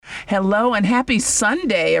Hello and happy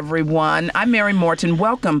Sunday, everyone. I'm Mary Morten.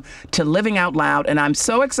 Welcome to Living Out Loud, and I'm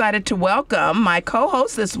so excited to welcome my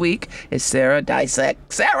co-host this week is Sarah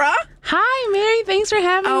Dissect. Sarah! Hi, Mary. Thanks for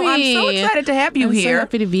having me. Oh, I'm so excited to have you here. I'm so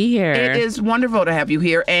happy to be here. It is wonderful to have you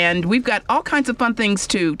here, and we've got all kinds of fun things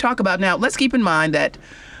to talk about. Now, let's keep in mind that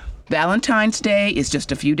Valentine's Day is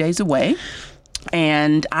just a few days away.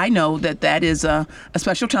 And I know that is a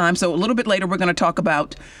special time. So a little bit later, we're going to talk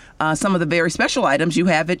about some of the very special items you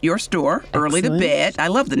have at your store, Excellent. Early to Bed. I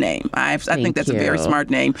love the name. I think that's a very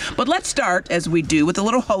smart name. But let's start, as we do, with a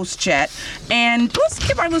little host chat. And let's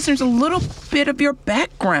give our listeners a little bit of your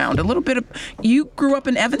background, a little bit of... You grew up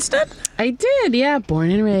in Evanston? I did, yeah.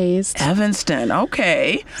 Born and raised. Evanston,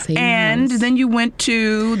 okay. And then you went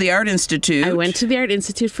to the Art Institute. I went to the Art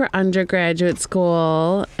Institute for undergraduate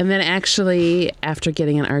school. And then actually, after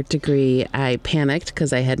getting an art degree, I panicked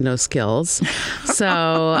because I had no skills.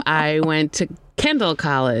 So I went to Kendall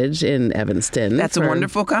College in Evanston. That's a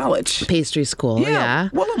wonderful college. Pastry school, yeah.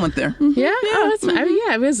 Well, I went there. Mm-hmm. Yeah,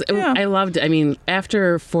 it was. Yeah. I loved it. I mean,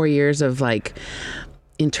 after 4 years of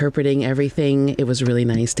interpreting everything, it was really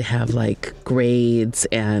nice to have grades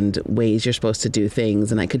and ways you're supposed to do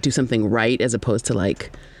things, and I could do something right as opposed to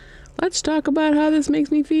let's talk about how this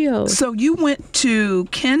makes me feel. So you went to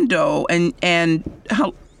Kendall, and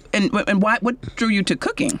how? And why? What drew you to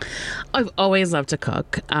cooking? I've always loved to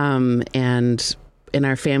cook. And in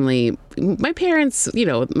our family, my parents,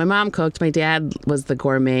 my mom cooked. My dad was the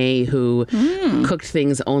gourmet who cooked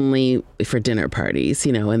things only for dinner parties,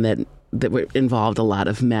 and that involved a lot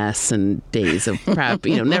of mess and days of prep,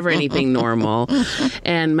 never anything normal.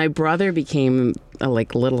 And my brother became a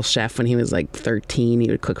little chef when he was 13.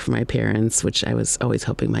 He would cook for my parents, which I was always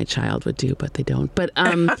hoping my child would do, but they don't. But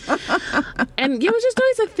and it was just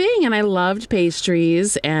always a thing. And I loved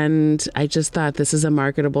pastries, and I just thought, this is a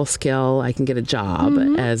marketable skill. I can get a job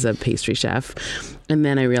as a pastry chef. And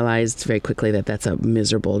then I realized very quickly that that's a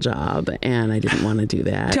miserable job, and I didn't want to do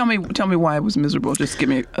that. Tell me why it was miserable. Just give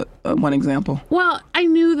me one example. Well, I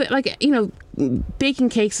knew that, baking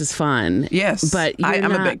cakes is fun. Yes, but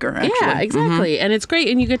I'm a baker. Actually. Yeah, exactly, and it's great,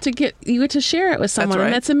 and you get to share it with someone, that's right.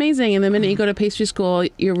 And that's amazing. And the minute you go to pastry school,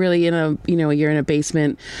 you're really in a you're in a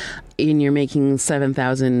basement, and you're making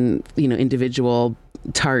 7,000 individual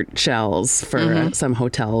tart shells for some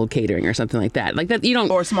hotel catering or something like that. You don't,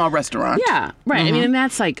 or a small restaurant. Yeah, right. I mean, and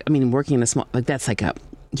that's working in a small, that's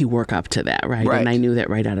you work up to that, right? And I knew that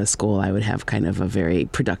right out of school, I would have kind of a very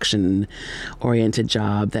production-oriented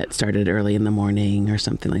job that started early in the morning or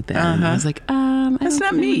something like that. And I was that's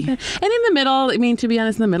not me. And in the middle, to be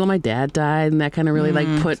honest, my dad died, and that kind of really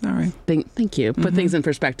put thank you, put things in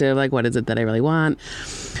perspective. What is it that I really want?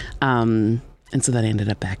 And so then I ended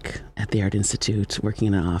up back at the Art Institute, working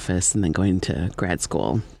in an office, and then going to grad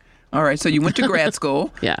school. All right, so you went to grad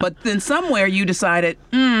school, yeah. But then somewhere you decided,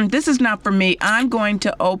 this is not for me. I'm going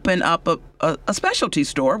to open up a specialty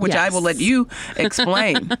store, which I will let you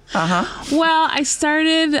explain. Well, I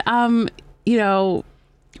started, while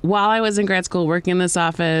I was in grad school, working in this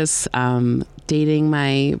office, dating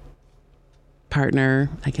my partner,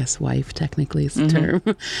 I guess wife technically is the term,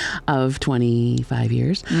 of 25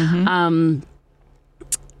 years.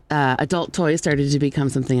 Adult toys started to become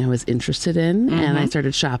something I was interested in, and I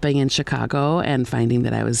started shopping in Chicago and finding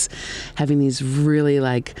that I was having these really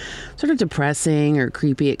sort of depressing or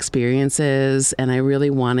creepy experiences, and I really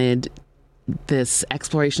wanted this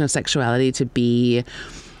exploration of sexuality to be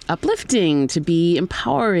uplifting, to be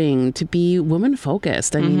empowering, to be woman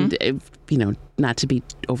focused. I mean, not to be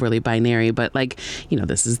overly binary, but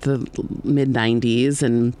this is the mid 90s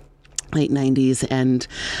and late 90s, and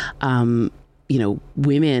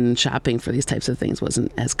women shopping for these types of things wasn't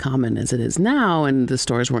as common as it is now, and the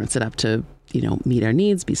stores weren't set up to, meet our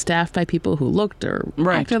needs, be staffed by people who looked or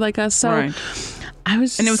acted like us. So and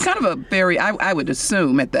it was kind of a very, I would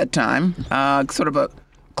assume at that time, sort of a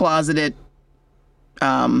closeted.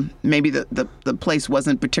 Maybe the place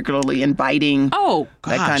wasn't particularly inviting. Oh,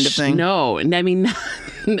 gosh, that kind of thing. No, I mean,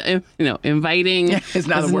 inviting is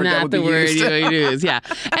not the word that would be used. You use. Yeah,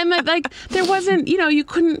 and there wasn't, you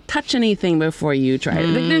couldn't touch anything before you tried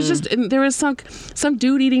it. There was some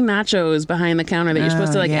dude eating nachos behind the counter that you're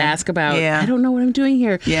supposed to ask about. Yeah. I don't know what I'm doing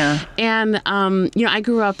here. Yeah, and I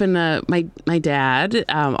grew up in my dad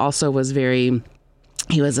also was very.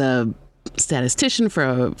 He was a statistician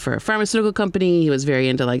for a pharmaceutical company. He was very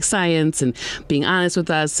into like science and being honest with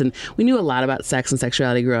us, and we knew a lot about sex and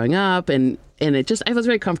sexuality growing up, and I was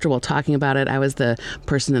very comfortable talking about it. I was the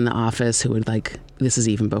person in the office who would like, this is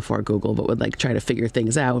even before Google, but would like try to figure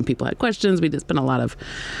things out when people had questions. We spent a lot of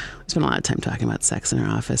time talking about sex in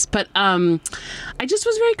our office. But I just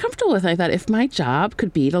was very comfortable with it. I thought if my job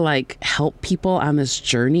could be to like help people on this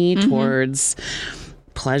journey towards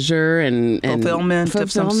pleasure and fulfillment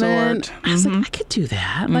of some sort. I was like, I could do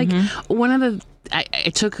that. Like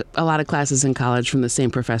I took a lot of classes in college from the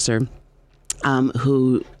same professor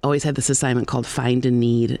who always had this assignment called Find a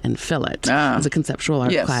Need and Fill It. It was a conceptual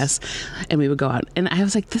art class. And we would go out. And I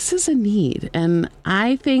was like, this is a need. And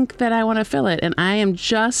I think that I want to fill it. And I am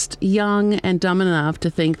just young and dumb enough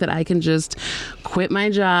to think that I can just quit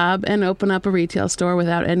my job and open up a retail store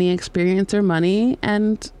without any experience or money.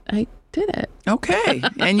 And I did it. Okay.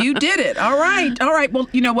 And you did it. All right. Well,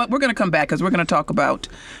 you know what? We're going to come back because we're going to talk about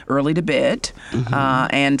early to bed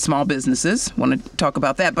and small businesses. Want to talk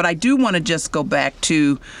about that. But I do want to just go back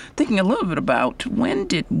to thinking a little bit about when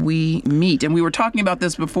did we meet? And we were talking about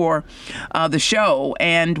this before the show,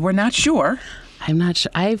 and we're not sure. I'm not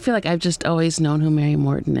sure. I feel like I've just always known who Mary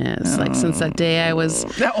Morten is. Like since that day I was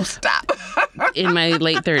stop. in my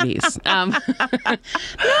late 30s. I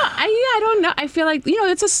don't know. I feel like,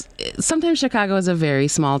 sometimes Chicago is a very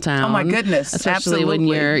small town. Oh my goodness. Especially Absolutely. when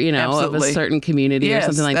you're, of a certain community or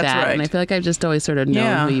something like that. Right. And I feel like I've just always sort of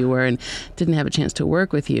known who you were and didn't have a chance to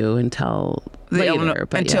work with you until later.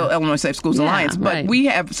 Illinois Safe Schools Alliance. But we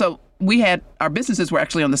had our businesses were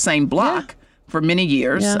actually on the same block. For many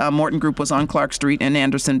years. Morten Group was on Clark Street in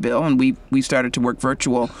Andersonville, and we started to work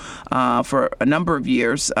virtual for a number of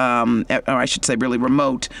years, or I should say really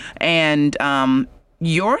remote. And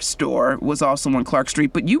your store was also on Clark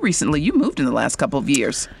Street, but you moved in the last couple of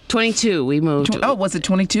years. 22, we moved. Was it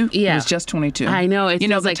 22? Yeah. It was just 22. I know.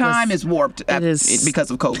 The time is warped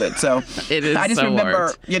because of COVID. So it is. I just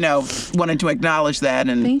remember, wanting to acknowledge that.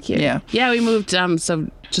 And thank you. Yeah, we moved.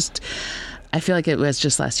 I feel like it was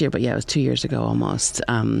just last year, but it was 2 years ago almost,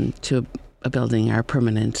 to a building, our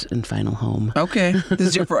permanent and final home. Okay. This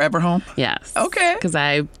is your forever home? Yes. Okay. Because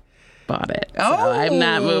I bought it. So I'm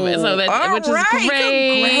not moving. So which is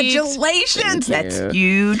great. Congratulations. That's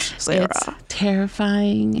huge, Sarah. It's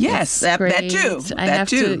terrifying. Yes, that too. That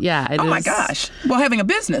too. Oh my gosh. Well, having a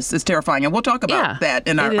business is terrifying, and we'll talk about that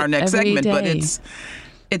in our next segment. But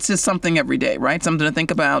it's just something every day, right? Something to think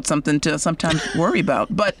about, something to sometimes worry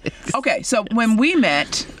about. But, okay, so when we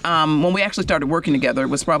met, when we actually started working together, it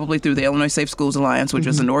was probably through the Illinois Safe Schools Alliance, which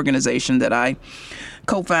was an organization that I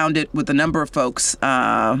co-founded with a number of folks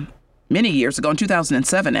many years ago, in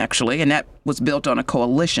 2007, actually. And that was built on a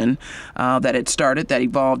coalition that had started, that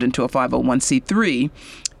evolved into a 501c3.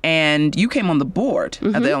 And you came on the board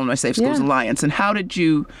of the Illinois Safe Schools Alliance. And how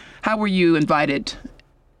were you invited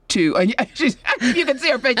to, you can see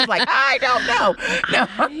her face, she's like, I don't know. No.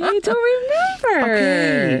 I don't remember.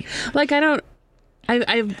 Okay. Like, I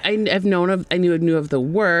knew of the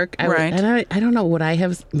work. Right. I don't know, would I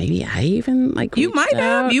have, maybe I even you might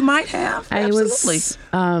have.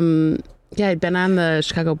 Absolutely. I'd been on the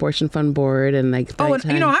Chicago Abortion Fund board and do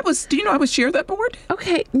you know I was chair of that board?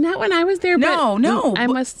 Okay, not when I was there. No, I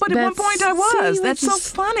must. But at one point I was. That's so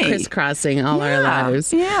funny. Crisscrossing all our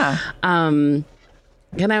lives. Yeah.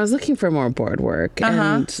 And I was looking for more board work.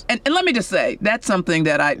 And let me just say, that's something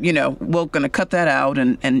that we're going to cut that out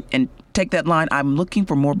and take that line. I'm looking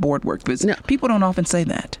for more board work because people don't often say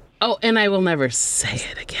that. Oh, and I will never say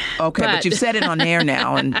it again. Okay, but you've said it on air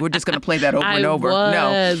now, and we're just going to play that over and over.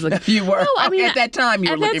 No, you were. At that time,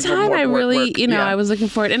 you were looking for more board work. At that time, I really, I was looking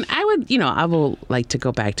for it. And I would, I will like to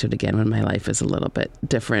go back to it again when my life is a little bit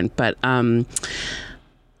different. But, I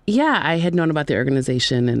had known about the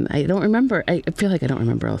organization, and I don't remember. I feel like I don't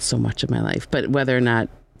remember so much of my life, but whether or not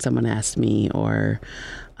someone asked me or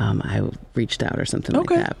I reached out or something like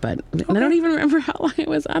that. But I don't even remember how long I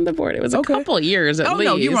was on the board. It was a couple years at least.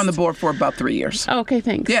 Oh, no, you were on the board for about 3 years. Oh, okay,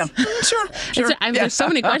 thanks. Yeah, sure. There's so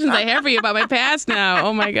many questions I have for you about my past now.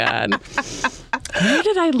 Oh, my God. Where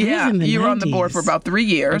did I live in the 90s? You were on the board for about 3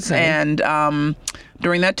 years, and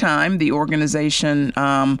during that time, the organization,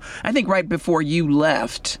 I think right before you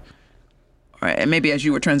left, and maybe as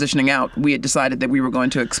you were transitioning out, we had decided that we were going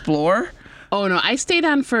to explore. Oh, no, I stayed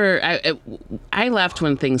on I left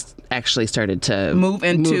when things actually started to move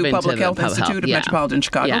into Public Health Institute of Metropolitan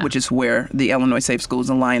Chicago, which is where the Illinois Safe Schools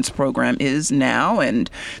Alliance program is now. And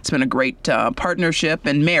it's been a great partnership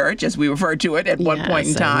and marriage, as we referred to it at one point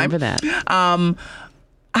in time. I remember that.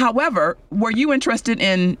 However, were you interested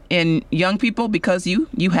in young people because you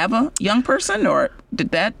have a young person, or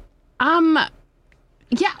did that?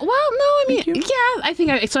 Yeah. Well, no, I mean, yeah, I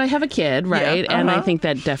think so I have a kid, right? Yeah, And I think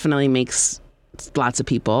that definitely makes lots of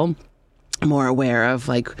people more aware of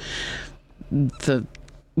like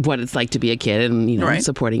what it's like to be a kid and,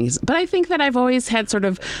 supporting. But I think that I've always had sort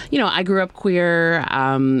of, I grew up queer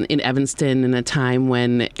in Evanston in a time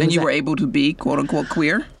when... And you were able to be, quote unquote,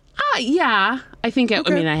 queer? Yeah. I think,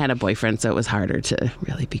 I had a boyfriend, so it was harder to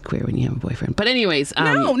really be queer when you have a boyfriend. But anyways...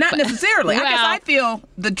 no, not necessarily. Well, I guess I feel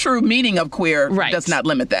the true meaning of queer does not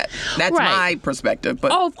limit that. That's my perspective.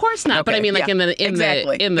 But of course not. But I mean, like in the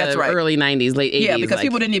early 90s, late 80s. Yeah, because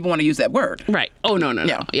people didn't even want to use that word. Right. Oh, no.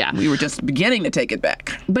 Yeah. We were just beginning to take it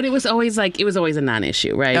back. But it was always a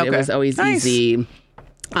non-issue, right? Okay. It was always easy.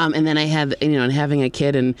 And then I had, and having a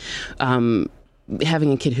kid and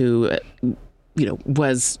having a kid who...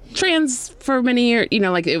 was trans for many years,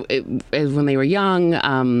 when they were young,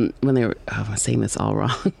 I'm saying this all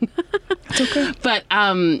wrong. It's okay. But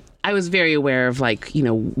I was very aware of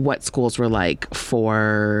what schools were like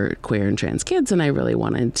for queer and trans kids. And I really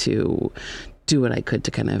wanted to do what I could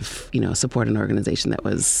to kind of, support an organization that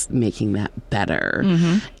was making that better.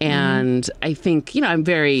 Mm-hmm. And I think, I'm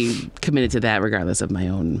very committed to that regardless of my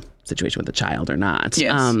own situation with a child or not.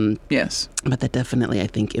 Yes. Yes. But that definitely, I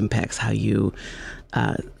think, impacts how you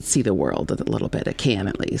see the world a little bit. It can,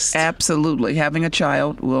 at least. Absolutely. Having a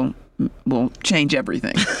child will change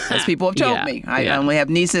everything, as people have told me. I only have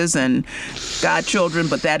nieces and godchildren,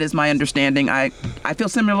 but that is my understanding. I feel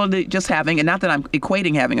similarly just having, and not that I'm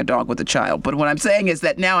equating having a dog with a child, but what I'm saying is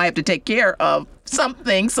that now I have to take care of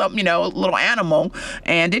something, a little animal,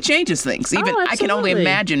 and it changes things. Even I can only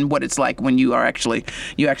imagine what it's like when you actually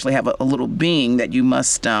have a little being that you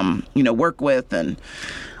must work with and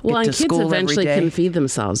and kids eventually can feed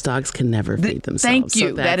themselves. Dogs can never feed themselves. Thank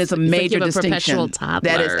you. That is a major distinction. A perpetual toddler.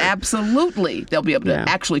 That is absolutely. They'll be able to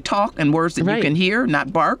actually talk in words that you can hear,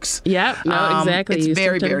 not barks. Yeah, no, exactly. It's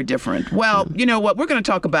very, very different. Well, you know what? We're going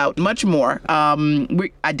to talk about much more.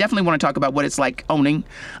 I definitely want to talk about what it's like owning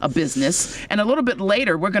a business. And a little bit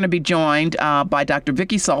later, we're going to be joined by Dr.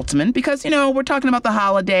 Vicki Saltzman because, we're talking about the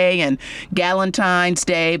holiday and Galentine's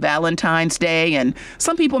Day, Valentine's Day, and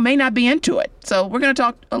some people may not be into it. So we're going to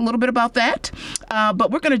talk a little bit about that.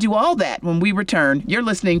 But we're going to do all that when we return. You're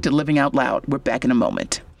listening to Living Out Loud. We're back in a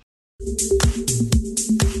moment.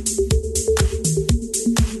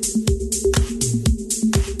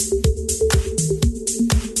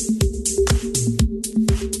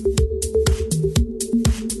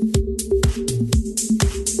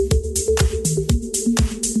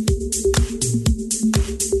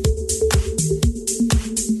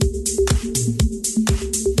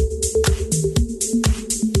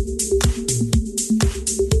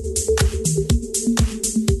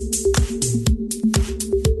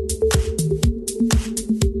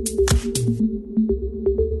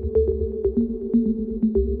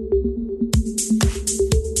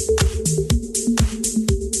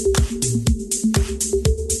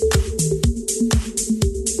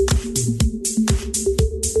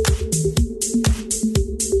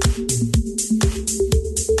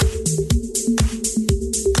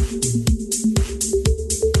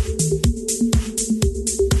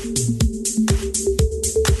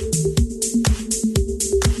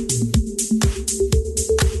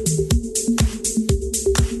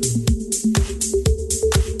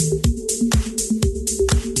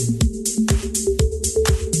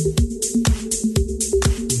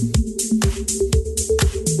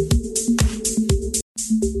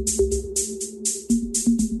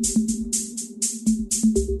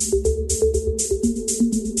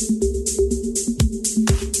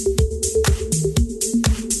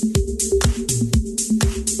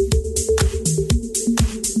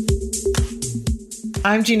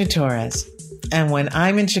 I'm Gina Torres, and when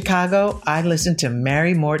I'm in Chicago, I listen to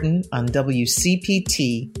Mary Morten on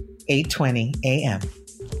WCPT 820 AM.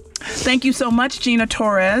 Thank you so much, Gina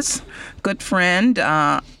Torres, good friend,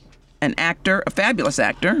 an actor, a fabulous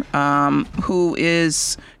actor, who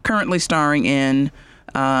is currently starring in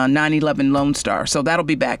 9/11 Lone Star. So that'll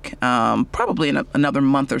be back probably in another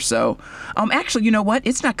month or so. Actually, you know what?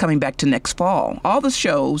 It's not coming back to next fall. All the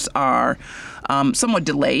shows are somewhat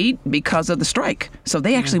delayed because of the strike. So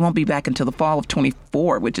they actually won't be back until the fall of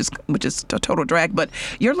 24, which is a total drag. But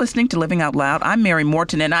you're listening to Living Out Loud. I'm Mary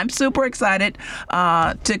Morten, and I'm super excited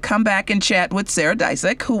to come back and chat with Sarah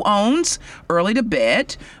Dysek, who owns Early to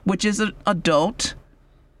Bed, which is an adult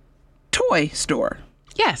toy store.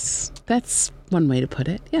 Yes, that's one way to put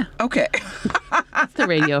it. Yeah. Okay. That's the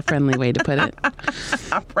radio-friendly way to put it.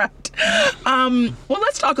 All right. Well,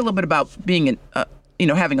 let's talk a little bit about being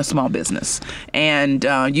having a small business. And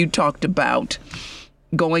you talked about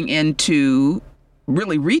going into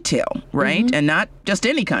really retail, right? And not just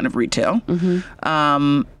any kind of retail,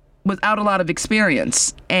 without a lot of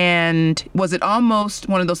experience. And was it almost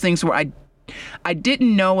one of those things where I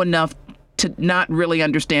didn't know enough to not really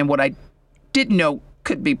understand what I didn't know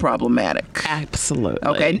could be problematic? Absolutely.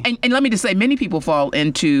 Okay. And let me just say, many people fall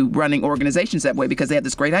into running organizations that way because they have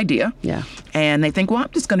this great idea. Yeah. And they think, well, I'm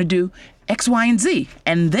just going to do X, Y, and Z.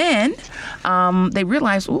 And then they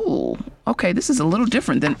realize, ooh, okay, this is a little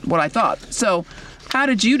different than what I thought. So how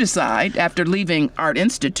did you decide after leaving Art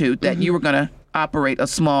Institute that you were going to operate a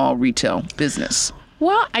small retail business?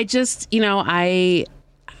 Well, I just,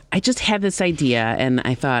 I just had this idea, and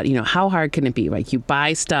I thought, how hard can it be? Like, you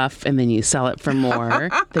buy stuff and then you sell it for more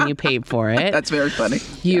than you paid for it. That's very funny.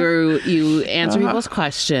 You answer people's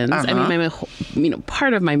questions. I mean,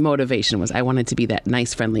 part of my motivation was I wanted to be that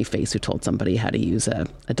nice, friendly face who told somebody how to use a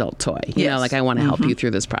adult toy. You know, like, I want to help you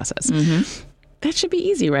through this process. That should be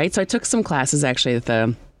easy, right? So I took some classes actually at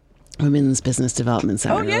the Women's Business Development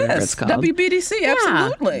Center. Oh, yes. It's called. WBDC,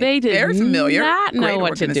 absolutely. They did very familiar. not know Great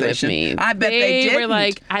what to do with me. I bet they did. They were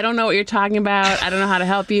like, I don't know what you're talking about. I don't know how to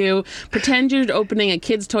help you. Pretend you're opening a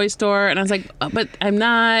kid's toy store. And I was like, but I'm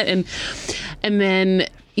not. And then,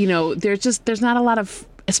 there's not a lot of,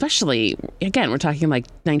 especially, again, we're talking like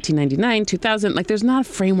 1999, 2000, like there's not a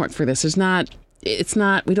framework for this.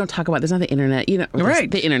 We don't talk about, there's not the internet, right.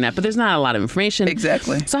 The internet, but there's not a lot of information.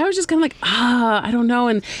 Exactly. So I was just kind of like, I don't know.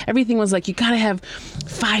 And everything was like, you got to have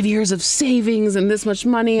 5 years of savings and this much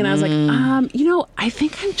money. And I was like, I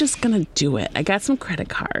think I'm just going to do it. I got some credit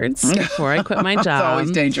cards before I quit my job. It's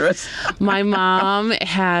always dangerous. My mom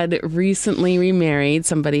had recently remarried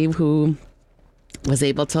somebody who was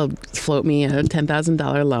able to float me a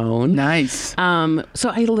 $10,000 loan. Nice.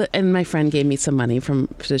 And my friend gave me some money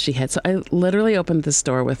that she had. So I literally opened the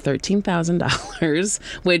store with $13,000,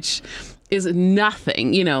 which is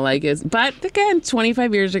nothing, but again, 23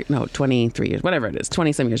 years, whatever it is,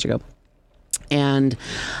 20 some years ago. And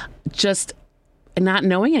just not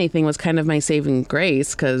knowing anything was kind of my saving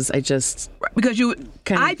grace because I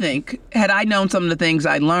think had I known some of the things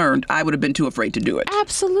I learned, I would have been too afraid to do it.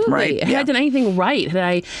 Absolutely. Right? Had I done anything right, had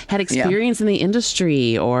I had experience in the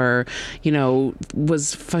industry or,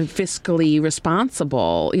 was fiscally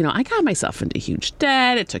responsible, I got myself into huge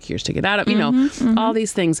debt. It took years to get out of, all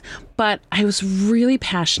these things. But I was really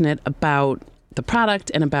passionate about the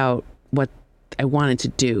product and about what I wanted to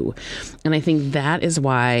do. And I think that is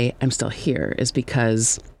why I'm still here, is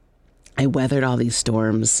because I weathered all these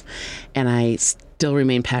storms and I still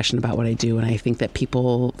remain passionate about what I do. And I think that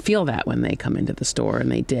people feel that when they come into the store, and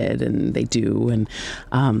they did, and they do. And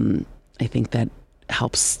I think that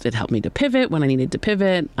it helped me to pivot when I needed to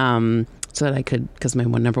pivot. So that I could, because my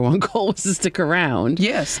number one goal was to stick around.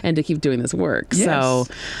 Yes. And to keep doing this work. Yes. So,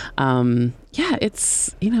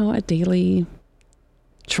 it's, a daily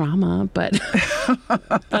trauma, but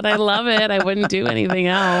I love it. I wouldn't do anything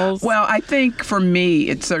else. Well, I think for me,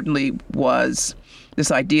 it certainly was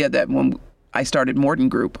this idea that when I started Morten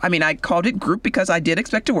Group, I called it group because I did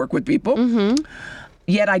expect to work with people,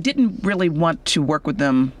 yet I didn't really want to work with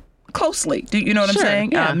them closely. Do you know what I'm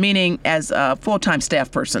saying? Yeah. Meaning as a full-time staff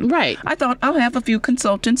person. Right. I thought I'll have a few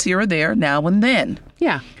consultants here or there now and then.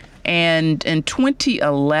 Yeah. And in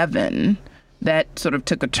 2011, that sort of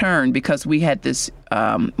took a turn because we had this,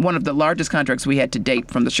 one of the largest contracts we had to date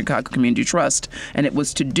from the Chicago Community Trust, and it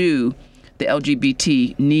was to do the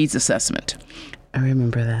LGBT needs assessment. I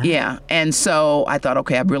remember that. Yeah. And so I thought,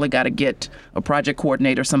 okay, I've really got to get a project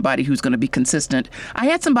coordinator, somebody who's going to be consistent. I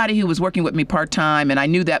had somebody who was working with me part-time, and I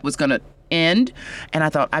knew that was going to end. And I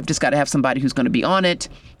thought, I've just got to have somebody who's going to be on it,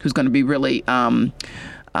 who's going to be really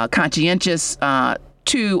conscientious,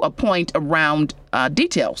 to a point around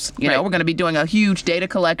details. We're going to be doing a huge data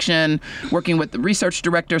collection, working with the research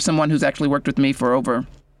director, someone who's actually worked with me for over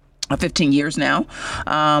 15 years now.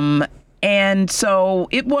 And so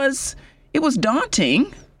it was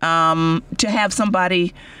daunting to have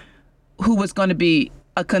somebody who was going to be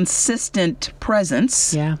a consistent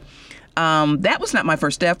presence. Yeah. That was not my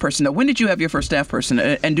first staff person, though. When did you have your first staff person?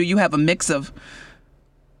 And do you have a mix of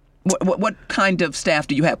what kind of staff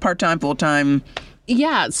do you have? Part-time, full-time?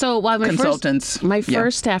 Yeah. So my consultants. My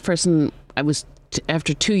first staff person, I was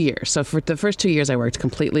after 2 years. So for the first 2 years, I worked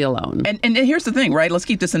completely alone. And here's the thing, right? Let's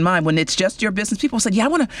keep this in mind. When it's just your business, people said, "Yeah, I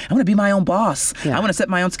want to be my own boss. Yeah. I want to set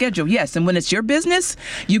my own schedule." Yes, and when it's your business,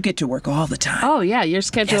 you get to work all the time. Oh yeah, your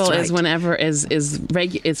schedule That's is right. whenever is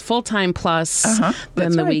full time plus then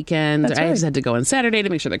That's the right. weekend. That's I right. just had to go on Saturday to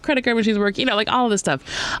make sure the credit card machines work. Like all of this stuff.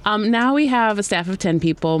 Now we have a staff of 10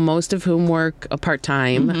 people, most of whom work part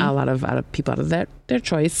time. A lot of people out of that their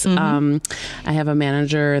choice. I have a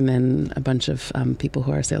manager and then a bunch of people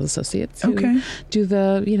who are sales associates who do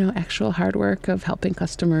the, actual hard work of helping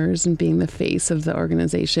customers and being the face of the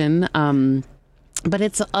organization. But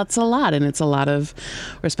it's a lot, and it's a lot of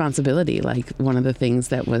responsibility. Like, one of the things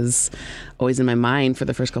that was always in my mind for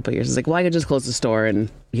the first couple of years is like, well, I could just close the store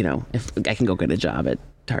and, if I can go get a job at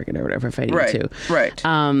Target or whatever if I need to. Right.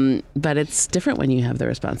 But it's different when you have the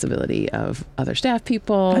responsibility of other staff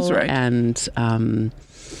people. That's right. And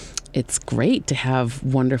it's great to have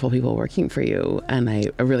wonderful people working for you, and I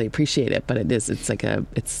really appreciate it. But it's a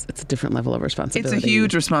different level of responsibility. It's a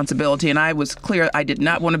huge responsibility, and I was clear I did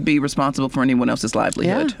not want to be responsible for anyone else's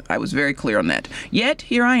livelihood. Yeah. I was very clear on that. Yet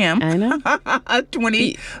here I am. I know.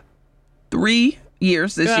 23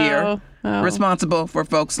 years this year, responsible for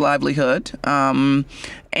folks' livelihood,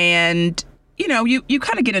 and. You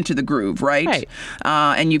kind of get into the groove, right?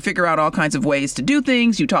 And you figure out all kinds of ways to do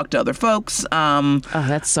things. You talk to other folks.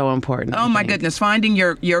 That's so important. Oh, my goodness. Finding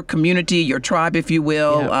your community, your tribe, if you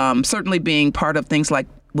will. Yep. Certainly being part of things like,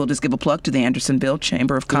 we'll just give a plug to the Andersonville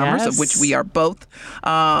Chamber of Commerce, of which we are both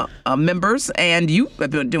members. And you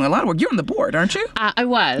have been doing a lot of work. You're on the board, aren't you? I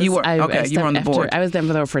was. You were. You were on the board. I was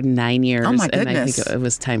there for 9 years. Oh, my goodness. And I think it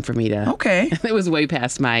was time for me to... Okay. It was way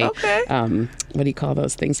past my... what do you call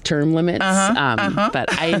those things? Term limits.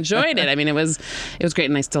 But I enjoyed it. I mean, it was great.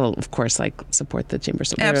 And I still, of course, support the chamber.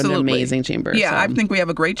 So they're an amazing chamber. Yeah, so. I think we have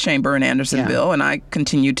a great chamber in Andersonville, and I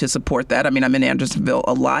continue to support that. I mean, I'm in Andersonville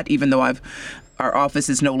a lot, even though our office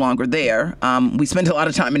is no longer there. We spend a lot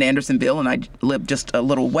of time in Andersonville, and I live just a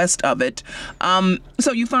little west of it.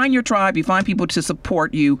 So you find your tribe, you find people to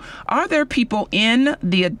support you. Are there people in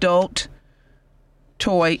the adult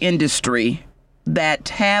toy industry that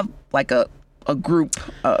have a group,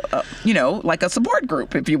 like a support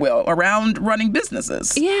group, if you will, around running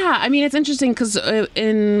businesses? Yeah, I mean, it's interesting because I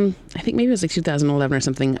think maybe it was 2011 or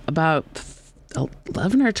something, about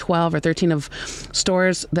 11 or 12 or 13 of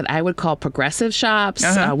stores that I would call progressive shops,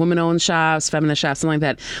 women-owned shops, feminist shops, something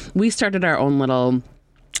like that. We started our own little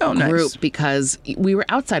group because we were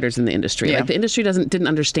outsiders in the industry. Like, the industry didn't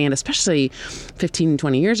understand, especially 15,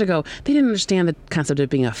 20 years ago, they didn't understand the concept of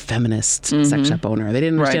being a feminist sex shop owner. They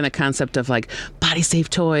didn't understand the concept of body safe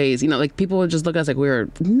toys. People would just look at us like we were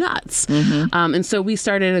nuts. And so we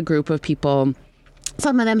started a group of people.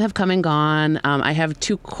 Some of them have come and gone. I have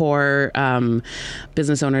 2 core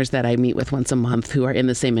business owners that I meet with once a month who are in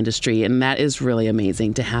the same industry. And that is really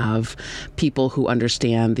amazing to have people who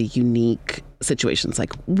understand the unique situations.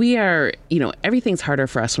 Like, we are, everything's harder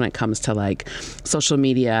for us when it comes to social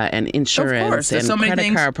media and insurance and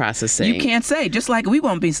credit card processing. You can't say, just like we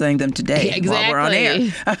won't be saying them today while we're on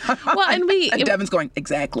air. Well, and Devin's going,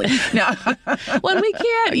 exactly. No. Well, and we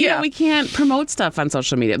can't, we can't promote stuff on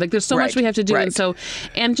social media. There's so much we have to do.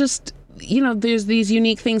 And just, there's these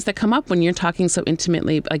unique things that come up when you're talking so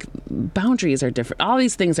intimately. Boundaries are different. All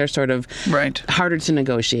these things are sort of harder to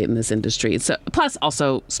negotiate in this industry. So, plus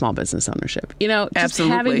also small business ownership. Just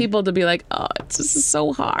having people to be like, oh, this is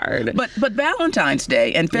so hard. But Valentine's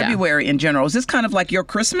Day and February in general, is this kind of like your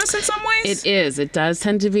Christmas in some ways? It is. It does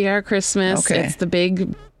tend to be our Christmas. Okay. It's the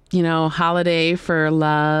big holiday for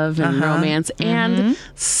love and romance and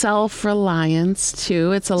self-reliance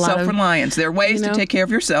too. It's a lot of self-reliance. There are ways to take care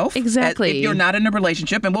of yourself. Exactly. If you're not in a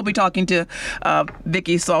relationship, and we'll be talking to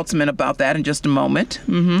Vicki Saltzman about that in just a moment.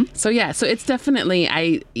 So it's definitely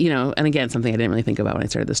and again, something I didn't really think about when I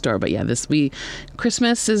started the store. But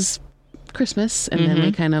Christmas is Christmas, and then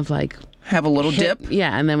we kind of have a little dip.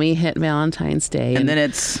 Yeah, and then we hit Valentine's Day, and then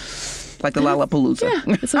it's like the Lollapalooza.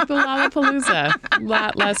 Yeah, it's like the Lollapalooza. A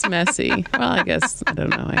lot less messy. Well, I guess, I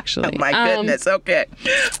don't know, actually. Oh, my goodness. Okay.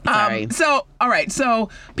 Sorry. All right. So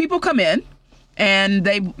people come in and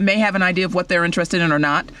they may have an idea of what they're interested in or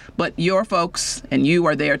not, but your folks and you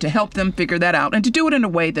are there to help them figure that out and to do it in a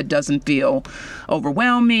way that doesn't feel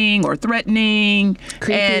overwhelming or threatening.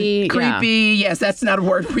 Creepy. Yes, that's not a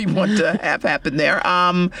word we want to have happen there.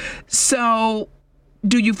 So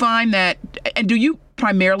do you find that, and do you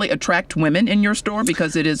primarily attract women in your store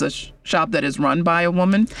because it is a shop that is run by a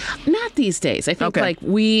woman? Not these days. I think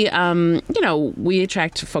we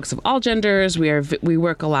attract folks of all genders. We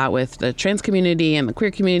work a lot with the trans community and the queer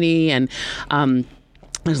community, and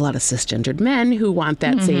there's a lot of cisgendered men who want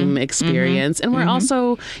that same experience. And we're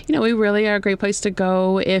also, we really are a great place to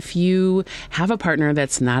go if you have a partner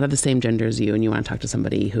that's not of the same gender as you and you want to talk to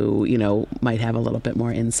somebody who, might have a little bit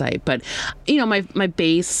more insight. But, my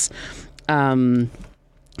base,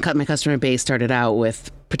 my customer base started out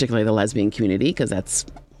with particularly the lesbian community because that's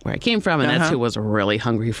where I came from, and that's who was really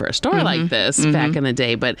hungry for a store like this back in the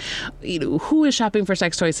day. But who is shopping for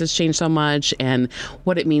sex toys has changed so much, and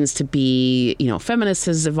what it means to be, feminist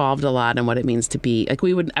has evolved a lot, and what it means to be like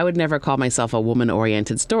I would never call myself a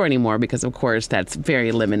woman-oriented store anymore, because of course that's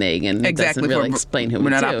very limiting and doesn't really explain who we do.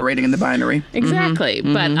 We're not operating in the binary. Exactly.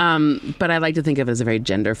 But I like to think of it as a very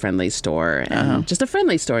gender-friendly store, and just a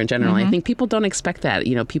friendly store in general. I think people don't expect that.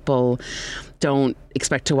 People don't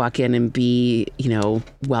expect to walk in and be,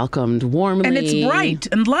 welcomed warmly. And it's bright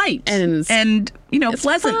and light and it's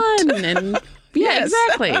pleasant. Fun and yeah,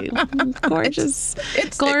 exactly. Gorgeous.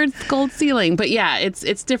 Gold ceiling. But yeah,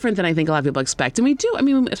 it's different than I think a lot of people expect. And we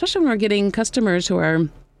do, especially when we're getting customers who are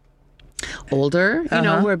older,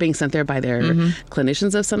 who are being sent there by their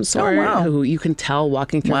clinicians of some sort, who you can tell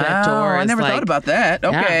walking through that door. I never thought about that.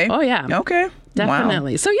 Okay. Yeah. Oh, yeah. Okay.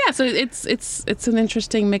 Definitely. Wow. So it's an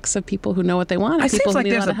interesting mix of people who know what they want and people who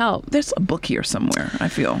need a lot of help. There's a book here somewhere, I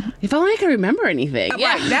feel. If only I could remember anything.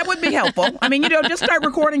 Right, that would be helpful. Just start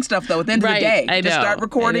recording stuff, though, at the end of the day. Just start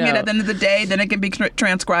recording it at the end of the day, then it can be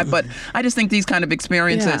transcribed. But I just think these kind of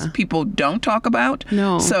experiences people don't talk about.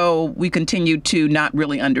 No. So we continue to not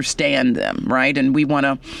really understand them, right? And we want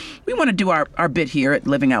to do our bit here at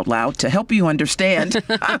Living Out Loud to help you understand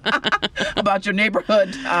about your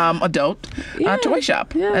neighborhood adult toy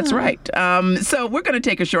shop. Yeah. That's right. So we're going to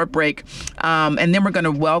take a short break, and then we're going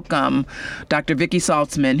to welcome Dr. Vicki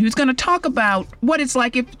Saltzman, who's going to talk about what it's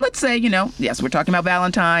like if, let's say, yes, we're talking about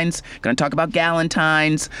Valentine's, going to talk about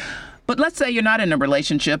Galentine's, but let's say you're not in a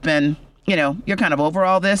relationship and you're kind of over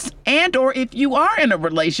all this, and or if you are in a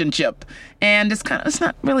relationship and it's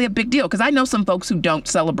not really a big deal, because I know some folks who don't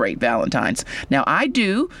celebrate Valentine's. Now I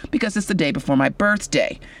do, because it's the day before my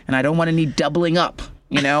birthday and I don't want to need doubling up.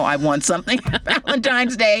 I want something for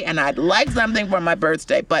Valentine's Day, and I'd like something for my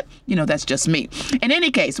birthday. But, that's just me. In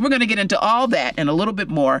any case, we're going to get into all that and a little bit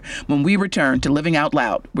more when we return to Living Out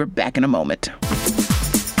Loud. We're back in a moment.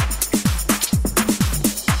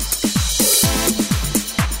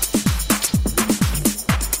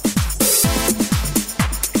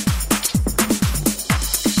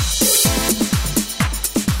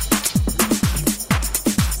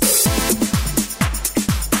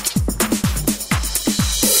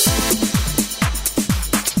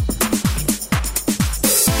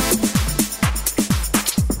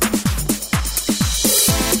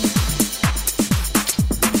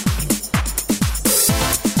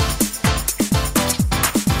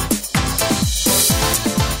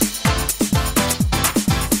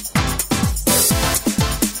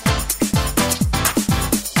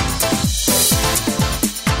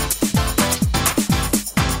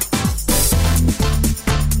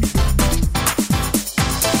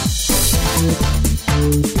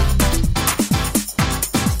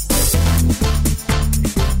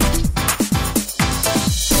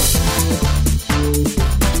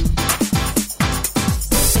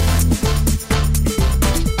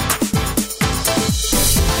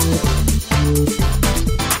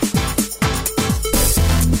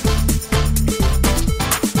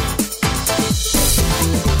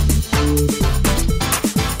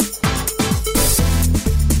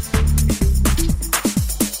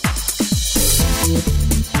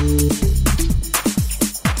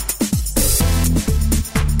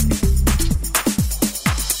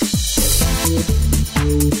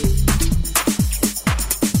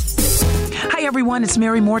 everyone. It's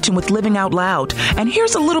Mary Morten with Living Out Loud. And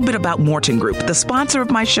here's a little bit about Morten Group, the sponsor of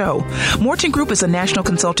my show. Morten Group is a national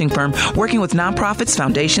consulting firm working with nonprofits,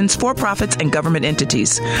 foundations, for-profits, and government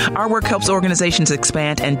entities. Our work helps organizations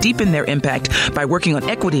expand and deepen their impact by working on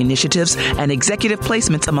equity initiatives and executive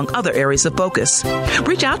placements, among other areas of focus.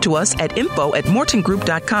 Reach out to us at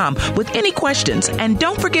info@mortengroup.com with any questions. And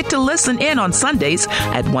don't forget to listen in on Sundays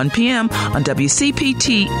at 1 p.m. on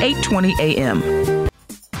WCPT 820 AM.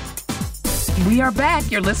 We are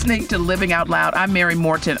back. You're listening to Living Out Loud. I'm Mary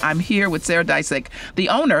Morten. I'm here with Sarah Dysek, the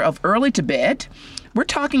owner of Early to Bed. We're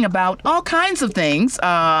talking about all kinds of things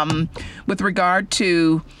with regard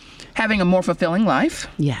to having a more fulfilling life.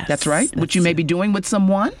 Yes. That's right. Which you may be doing with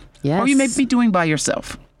someone. Yes. Or you may be doing by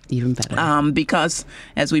yourself. Even better. Because,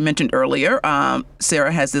 as we mentioned earlier,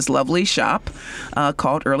 Sarah has this lovely shop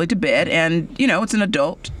called Early to Bed, and, you know, it's an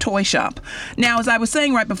adult toy shop. Now, as I was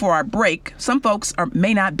saying right before our break, some folks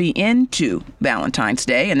may not be into Valentine's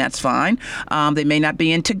Day, and that's fine. They may not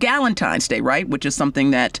be into Galentine's Day, right, which is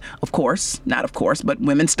something that, of course, not of course, but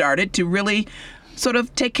women started to really sort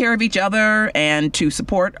of take care of each other and to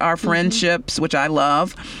support our friendships, which I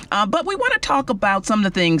love. But we want to talk about some of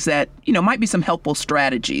the things that, might be some helpful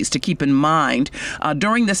strategies to keep in mind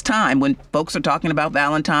during this time when folks are talking about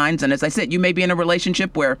Valentine's. And as I said, you may be in a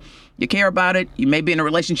relationship where you care about it. You may be in a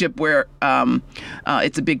relationship where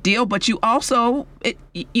it's a big deal, but you also,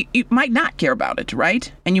 you might not care about it,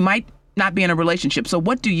 right? And you might not be in a relationship. So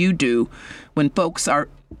what do you do when folks are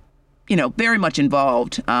very much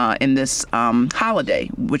involved in this holiday,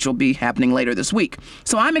 which will be happening later this week?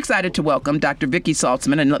 So I'm excited to welcome Dr. Vicki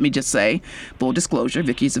Saltzman. And let me just say, full disclosure,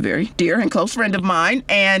 Vicki's a very dear and close friend of mine.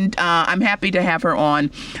 And I'm happy to have her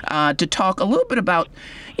on to talk a little bit about,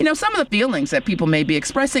 some of the feelings that people may be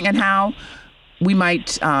expressing and how we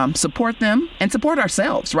might support them and support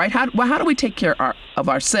ourselves, right? How do we take care of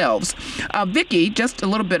ourselves? Vicki, just a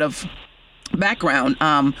little bit of background,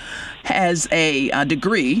 has a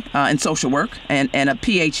degree in social work and a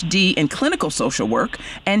PhD in clinical social work,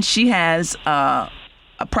 and she has a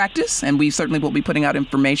practice, and we certainly will be putting out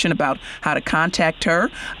information about how to contact her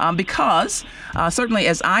because certainly,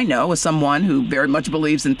 as I know, as someone who very much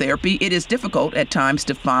believes in therapy, it is difficult at times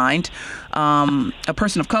to find a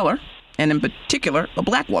person of color, and in particular, a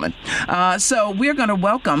Black woman. So we're going to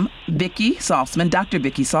welcome Vicki Saltzman, Dr.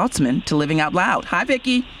 Vicki Saltzman, to Living Out Loud. Hi,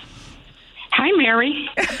 Vicki. Hi, Mary.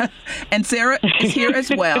 And Sarah is here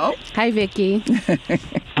as well. Hi, Vicki.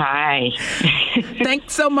 Hi.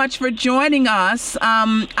 Thanks so much for joining us.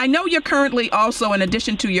 I know you're currently also, in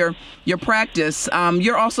addition to your practice,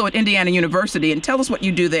 you're also at Indiana University. And tell us what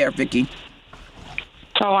you do there, Vicki.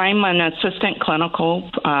 So I'm an assistant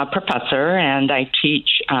clinical professor, and I teach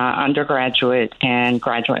undergraduate and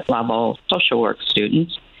graduate level social work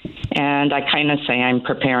students. And I kind of say I'm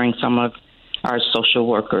preparing some of our social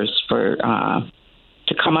workers for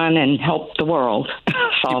to come on and help the world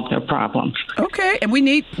solve their problems. Okay, and we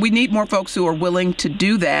need more folks who are willing to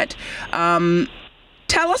do that.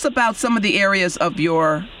 Tell us about some of the areas of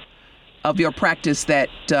your practice that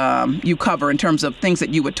you cover in terms of things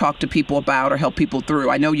that you would talk to people about or help people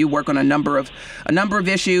through. I know you work on a number of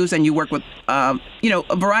issues, and you work with a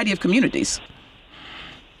variety of communities.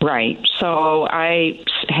 Right. So I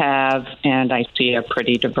have, and I see a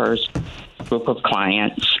pretty diverse group of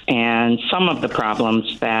clients, and some of the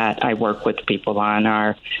problems that I work with people on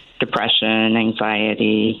are depression,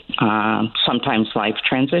 anxiety, sometimes life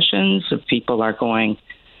transitions if people are going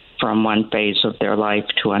from one phase of their life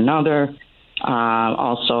to another,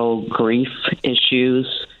 also grief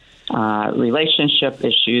issues, relationship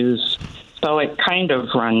issues. So it kind of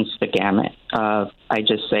runs the gamut of, I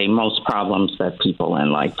just say, most problems that people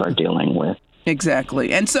in life are dealing with.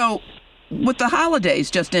 Exactly. And so with the holidays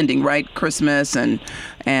just ending, right? Christmas and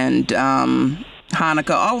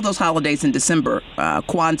Hanukkah, all of those holidays in December,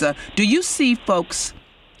 Kwanzaa, do you see folks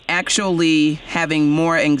actually having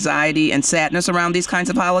more anxiety and sadness around these kinds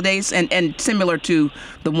of holidays? And similar to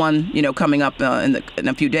the one, coming up in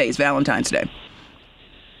a few days, Valentine's Day.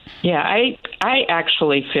 Yeah, I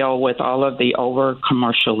actually feel with all of the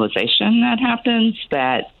over-commercialization that happens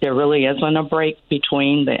that there really isn't a break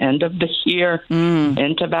between the end of the year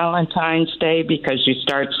into Valentine's Day, because you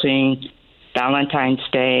start seeing Valentine's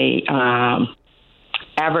Day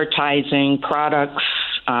advertising products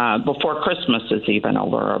before Christmas is even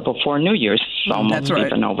over, or before New Year's is almost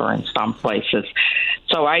even over in some places.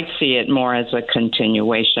 So I see it more as a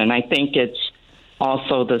continuation. I think it's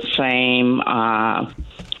also the same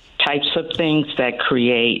types of things that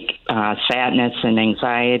create sadness and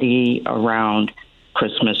anxiety around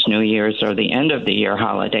Christmas, New Year's, or the end of the year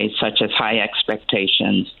holidays, such as high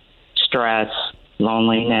expectations, stress,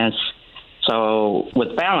 loneliness. So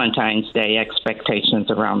with Valentine's Day,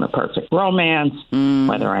 expectations around the perfect romance,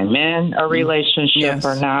 whether I'm in a relationship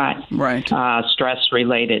or not, stress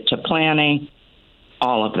related to planning,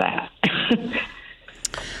 all of that.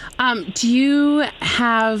 Do you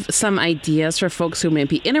have some ideas for folks who may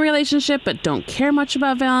be in a relationship but don't care much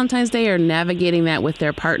about Valentine's Day, or navigating that with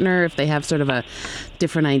their partner if they have sort of a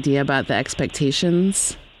different idea about the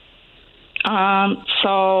expectations?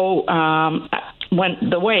 When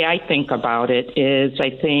the way I think about it is, I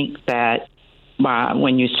think that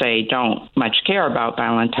when you say don't much care about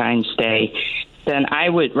Valentine's Day, then I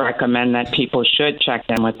would recommend that people should check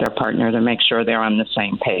in with their partner to make sure they're on the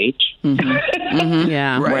same page.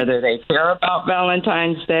 Whether they care about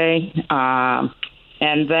Valentine's Day.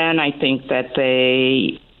 And then I think that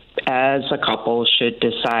they, as a couple, should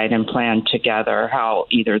decide and plan together how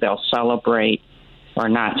either they'll celebrate or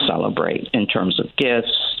not celebrate in terms of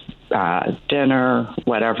gifts, dinner,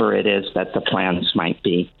 whatever it is that the plans might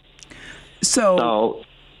be. So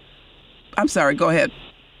I'm sorry, go ahead.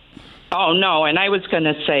 Oh, no. And I was going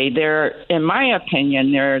to say in my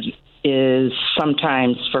opinion, there is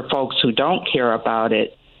sometimes for folks who don't care about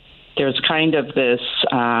it, there's kind of this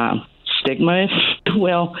stigma, if you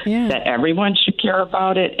will, that everyone should care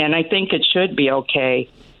about it. And I think it should be okay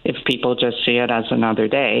if people just see it as another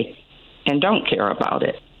day and don't care about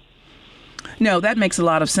it. No, that makes a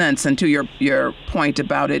lot of sense. And to your point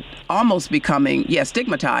about it almost becoming,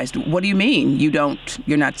 stigmatized. What do you mean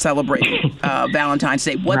you're not celebrating Valentine's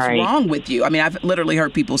Day? What's wrong with you? I mean, I've literally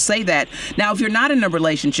heard people say that. Now, if you're not in a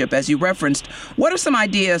relationship, as you referenced, what are some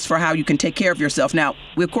ideas for how you can take care of yourself? Now,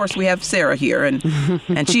 of course, we have Sarah here,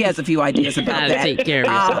 and she has a few ideas about that. Take care of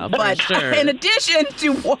yourself, but for sure. In addition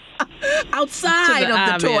to outside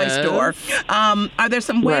of the toy store, are there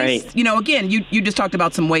some ways? Right. You know, again, you just talked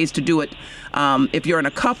about some ways to do it. If you're in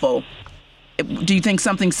a couple, do you think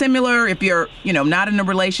something similar? If you're, not in a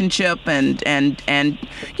relationship and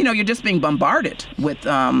you're just being bombarded with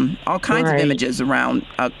all kinds of images around,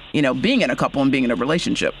 being in a couple and being in a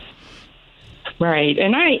relationship. Right.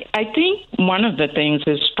 And I think one of the things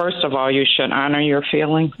is, first of all, you should honor your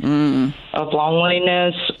feeling of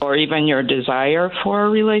loneliness or even your desire for a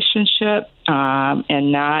relationship,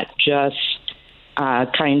 and not just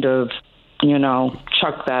kind of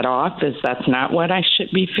chuck that off as that's not what I should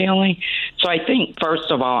be feeling. So I think, first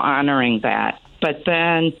of all, honoring that. But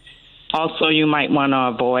then also you might want to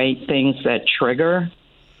avoid things that trigger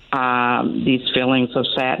these feelings of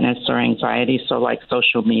sadness or anxiety. So like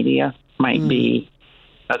social media might be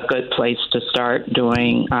a good place to start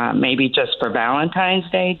doing, maybe just for Valentine's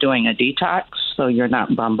Day, doing a detox so you're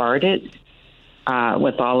not bombarded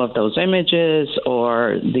with all of those images,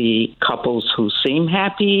 or the couples who seem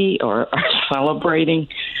happy or are celebrating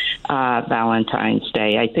Valentine's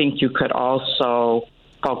Day. I think you could also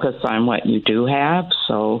focus on what you do have,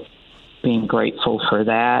 so being grateful for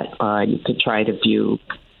that. You could try to view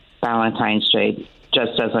Valentine's Day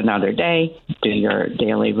just as another day, do your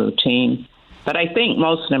daily routine. But I think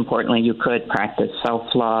most importantly, you could practice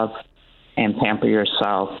self-love and pamper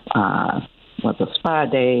yourself with a spa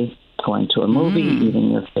day, going to a movie,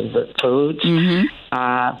 eating your favorite foods. And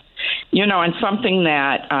something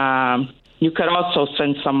that you could also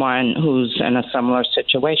send someone who's in a similar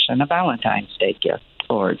situation a Valentine's Day gift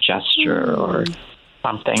or gesture or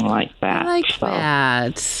something like that. I like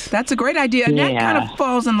that. That's a great idea. And that kind of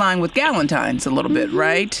falls in line with Galentine's a little bit,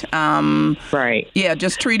 right? Right. Yeah,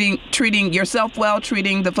 just treating yourself well,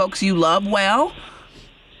 treating the folks you love well.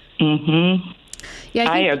 Yeah,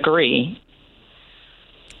 I agree.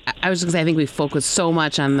 I was going to say, I think we focus so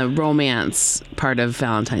much on the romance part of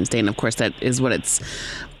Valentine's Day. And of course, that is what its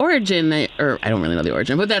origin, or I don't really know the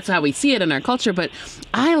origin, but that's how we see it in our culture. But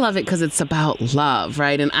I love it because it's about love,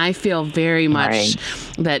 right? And I feel very much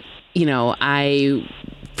that, I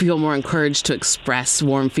feel more encouraged to express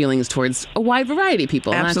warm feelings towards a wide variety of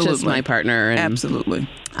people, not just my partner. And, Absolutely.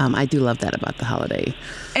 I do love that about the holiday.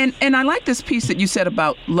 And I like this piece that you said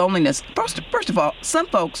about loneliness. First of all, some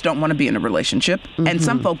folks don't want to be in a relationship, and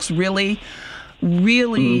some folks really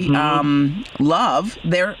love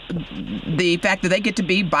the fact that they get to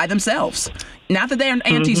be by themselves. Not that they're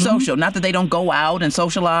antisocial, not that they don't go out and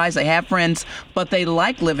socialize, they have friends, but they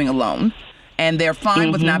like living alone. And they're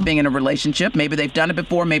fine with not being in a relationship. Maybe they've done it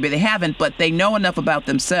before, maybe they haven't, but they know enough about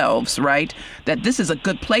themselves, right, that this is a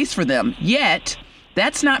good place for them. Yet,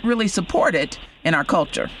 that's not really supported in our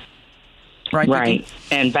culture. Right. Right.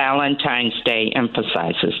 And Valentine's Day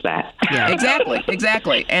emphasizes that. Yeah,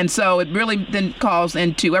 exactly. And so it really then calls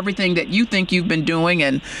into everything that you think you've been doing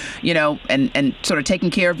and, and sort of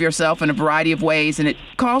taking care of yourself in a variety of ways. And it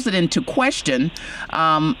calls it into question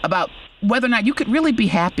about whether or not you could really be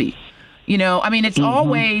happy. It's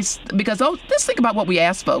always because let's think about what we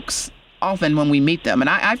ask folks often when we meet them. And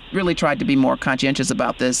I've really tried to be more conscientious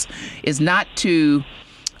about this, is not to,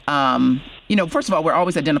 first of all, we're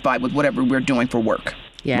always identified with whatever we're doing for work,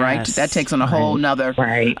 right? That takes on a whole nother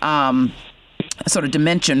sort of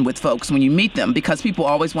dimension with folks when you meet them, because people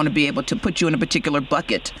always want to be able to put you in a particular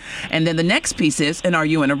bucket. And then the next piece is, and are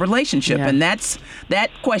you in a relationship? Yeah. And that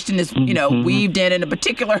question is, weaved in a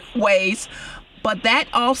particular ways. But that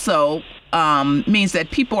also means that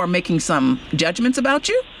people are making some judgments about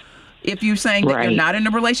you. If you're saying that you're not in a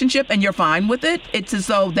relationship and you're fine with it, it's as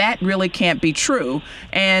though that really can't be true.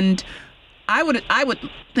 And I would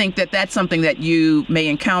think that that's something that you may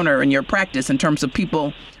encounter in your practice in terms of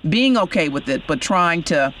people being okay with it, but trying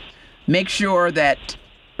to make sure that,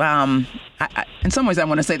 in some ways I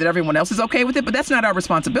want to say that everyone else is okay with it, but that's not our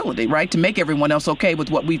responsibility, right? To make everyone else okay with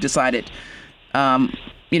what we've decided,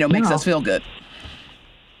 makes us feel good.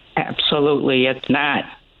 Absolutely. It's not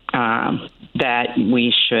that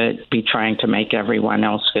we should be trying to make everyone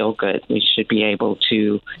else feel good. We should be able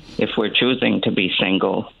to, if we're choosing to be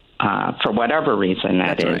single, for whatever reason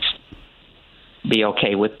that is, be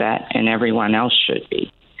okay with that, and everyone else should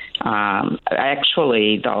be.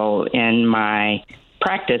 Actually, though, in my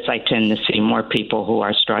practice, I tend to see more people who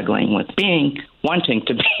are struggling with wanting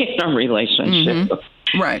to be in a relationship.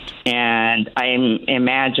 Mm-hmm. Right. And I'm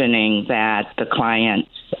imagining that the clients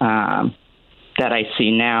that I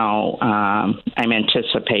see now, I'm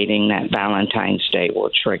anticipating that Valentine's Day will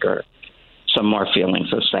trigger some more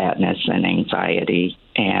feelings of sadness and anxiety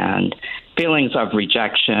and feelings of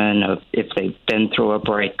rejection, of if they've been through a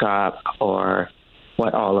breakup, or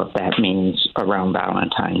what all of that means around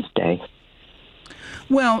Valentine's Day.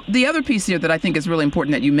 Well, the other piece here that I think is really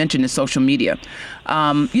important that you mentioned is social media.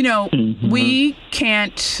 We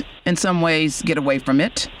can't, in some ways, get away from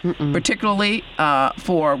it, particularly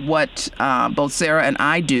for what both Sarah and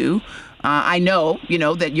I do. I know,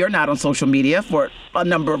 that you're not on social media for a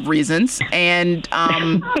number of reasons. And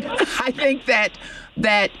I think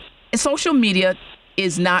that social media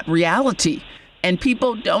is not reality. And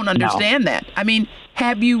people don't understand that. I mean,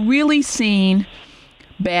 have you really seen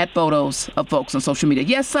bad photos of folks on social media?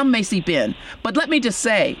 Yes, some may seep in. But let me just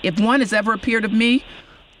say, if one has ever appeared of me,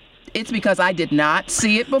 it's because I did not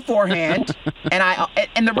see it beforehand.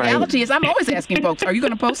 And the reality is, I'm always asking folks, are you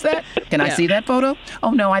going to post that? Can I see that photo?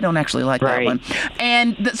 Oh, no, I don't actually like that one.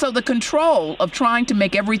 And so the control of trying to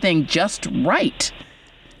make everything just right.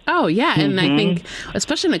 Oh, yeah. And I think,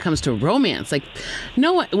 especially when it comes to romance, like,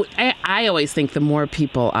 I always think the more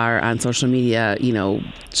people are on social media,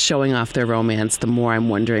 showing off their romance, the more I'm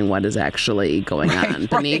wondering what is actually going on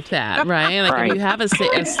beneath that, right? Like, if you have a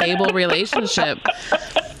stable relationship,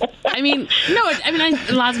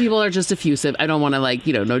 lots of people are just effusive. I don't want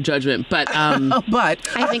to no judgment, but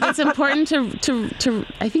I think it's important to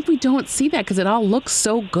I think we don't see that because it all looks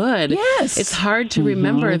so good. Yes. It's hard to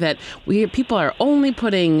remember that people are only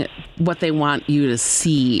putting what they want you to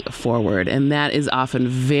see forward, and that is often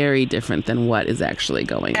very different than what is actually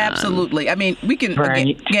going on. Absolutely. I mean, we can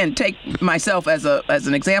again take myself as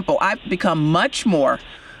an example. I've become much more.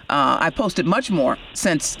 I posted much more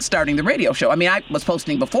since starting the radio show. I mean, I was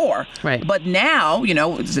posting before, right? But now,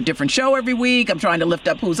 it's a different show every week. I'm trying to lift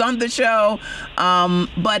up who's on the show.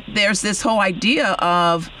 But there's this whole idea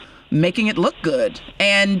of making it look good.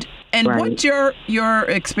 And what's your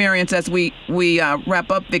experience as we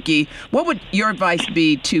wrap up, Vicki? What would your advice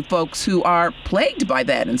be to folks who are plagued by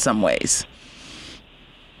that in some ways?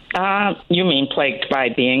 You mean plagued by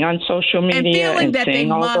being on social media and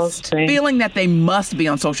seeing all those things? Feeling that they must be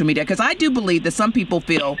on social media, because I do believe that some people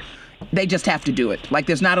feel they just have to do it. Like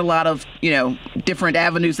there's not a lot of different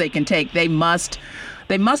avenues they can take. They must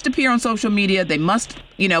appear on social media. They must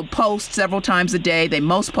post several times a day. They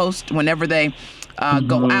must post whenever they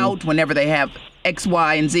go out, whenever they have X,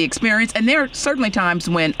 Y, and Z experience. And there are certainly times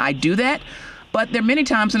when I do that, but there are many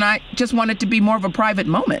times when I just want it to be more of a private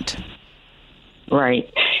moment.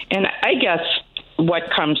 Right. And I guess what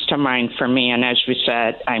comes to mind for me, and as you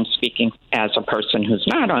said, I'm speaking as a person who's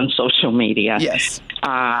not on social media. Yes.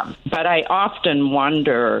 But I often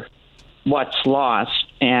wonder what's lost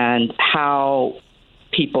and how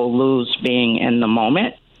people lose being in the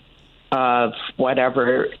moment of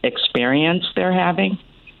whatever experience they're having.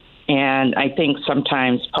 And I think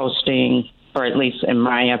sometimes posting, or at least in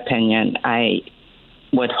my opinion, I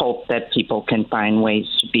would hope that people can find ways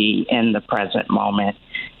to be in the present moment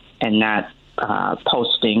and not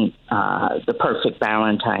posting the perfect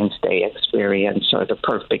Valentine's Day experience or the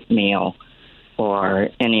perfect meal or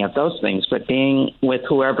any of those things, but being with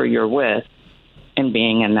whoever you're with and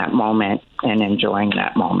being in that moment and enjoying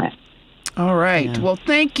that moment. All right. Yeah. Well,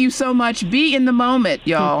 thank you so much. Be in the moment,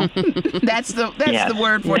 y'all. That's the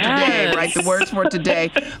word for today, right? The words for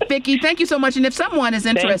today. Vicki, thank you so much. And if someone is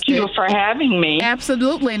interested, thank you for having me.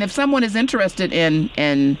 Absolutely. And if someone is interested in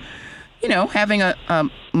having a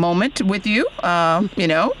moment with you,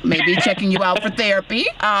 maybe checking you out for therapy,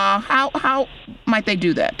 how might they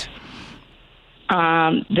do that?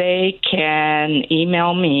 They can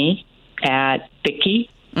email me at Vicki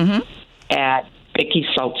at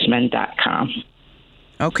VickiSaltzman.com.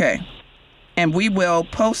 Okay. And we will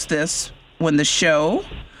post this when the show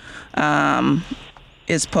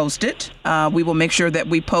is posted. We will make sure that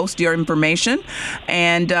we post your information.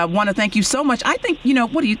 And want to thank you so much. I think,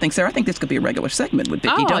 what do you think, Sarah? I think this could be a regular segment with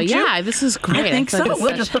Vicki, don't you? Oh, yeah. This is great. I think so.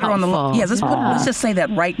 We'll just put her on the line. Yeah, let's just say that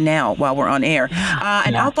right now while we're on air.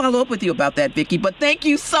 And I'll follow up with you about that, Vicki. But thank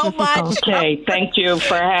you so much. Okay. Thank you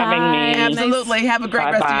for having me. Absolutely. Have a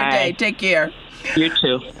great rest of your day. Take care. You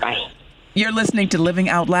too. Bye. You're listening to Living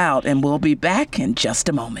Out Loud, and we'll be back in just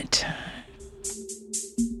a moment.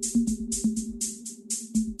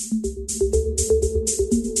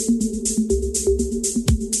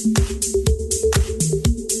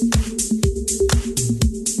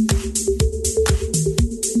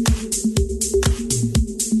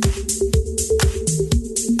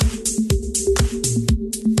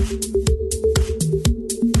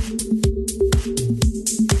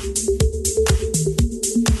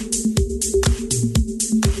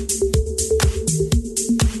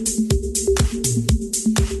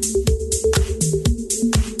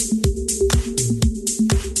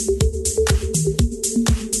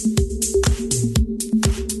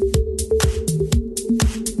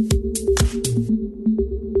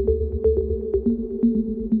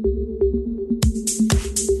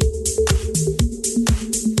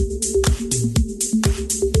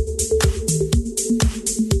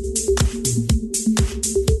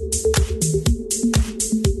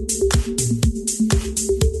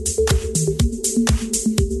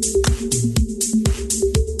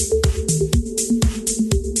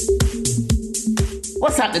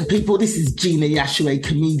 What's happening, people? This is Gina Yashua,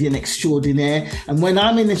 comedian extraordinaire. And when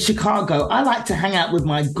I'm in Chicago, I like to hang out with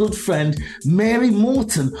my good friend, Mary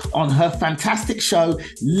Morten, on her fantastic show,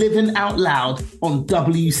 Living Out Loud on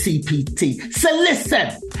WCPT. So listen.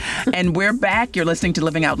 And we're back. You're listening to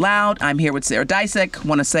Living Out Loud. I'm here with Sarah Dysek.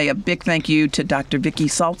 Want to say a big thank you to Dr. Vicki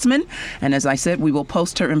Saltzman. And as I said, we will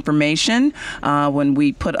post her information when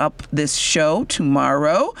we put up this show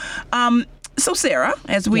tomorrow. So, Sarah,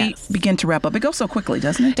 as we begin to wrap up, it goes so quickly,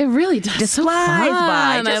 doesn't it? It really does. Just flies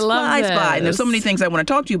by. I love flies this. by. And there's so many things I want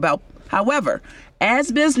to talk to you about. However,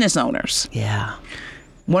 as business owners,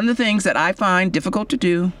 one of the things that I find difficult to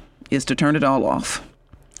do is to turn it all off.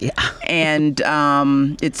 Yeah. And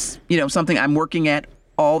it's, something I'm working at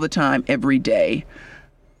all the time, every day.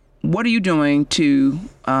 What are you doing to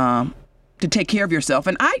take care of yourself?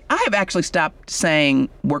 And I have actually stopped saying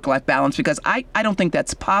work-life balance because I don't think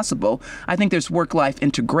that's possible. I think there's work-life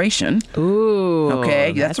integration. Ooh.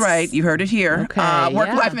 Okay, that's right. You heard it here. Okay,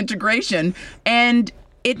 work-life integration. And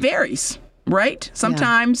it varies, right?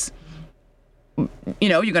 Sometimes,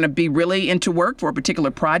 you're going to be really into work for a particular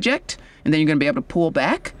project, and then you're going to be able to pull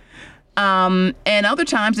back. And other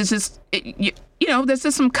times it's just, there's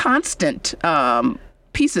just some constant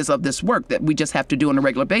pieces of this work that we just have to do on a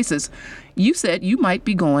regular basis. You said you might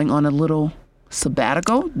be going on a little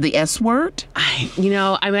sabbatical, the S word.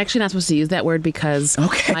 I'm actually not supposed to use that word because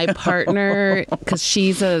my partner, because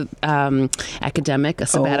she's a academic, a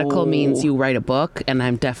sabbatical means you write a book, and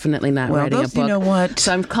I'm definitely not writing a book. You know what?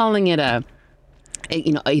 So I'm calling it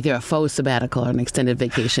either a faux sabbatical or an extended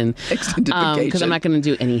vacation. Because I'm not going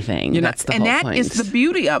to do anything. That's the whole point. And that is the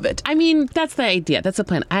beauty of it. I mean, that's the idea. That's the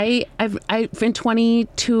plan. I've in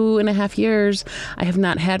 22 and a half years, I have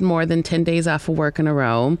not had more than 10 days off of work in a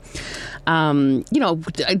row. Don't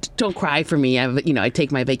cry for me. I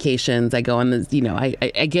take my vacations. I go on the,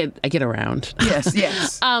 I get around.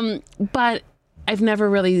 Yes. But I've never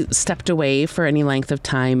really stepped away for any length of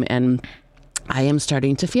time, and I am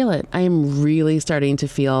starting to feel it. I am really starting to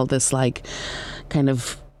feel this kind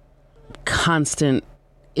of constant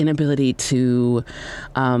inability to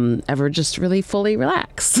ever just really fully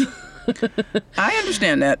relax. I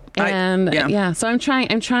understand that. So I'm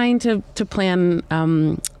trying to plan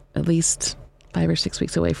at least 5 or 6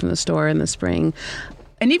 weeks away from the store in the spring.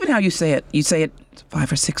 And even how you say it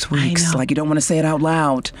 5 or 6 weeks, like you don't want to say it out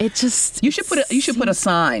loud. It just you should put a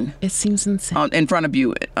sign. It seems insane in front of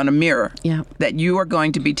you on a mirror. Yeah. That you are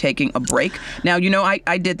going to be taking a break. Now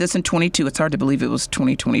I did this in 22. It's hard to believe it was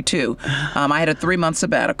 2022. I had a 3-month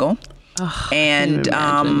sabbatical, and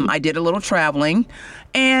I did a little traveling.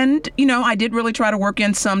 And, I did really try to work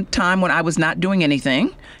in some time when I was not doing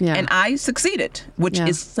anything. Yeah. And I succeeded, which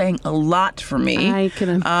is saying a lot for me. I can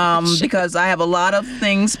imagine. Because I have a lot of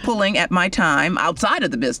things pulling at my time outside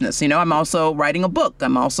of the business. I'm also writing a book.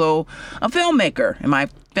 I'm also a filmmaker. And my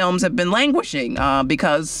films have been languishing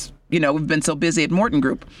because, we've been so busy at Morten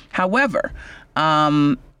Group. However,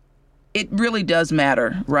 it really does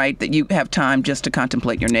matter, right, that you have time just to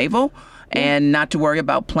contemplate your navel and not to worry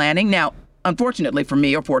about planning. Now, unfortunately for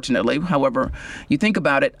me, or fortunately, however you think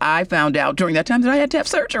about it, I found out during that time that I had to have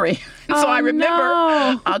surgery. So I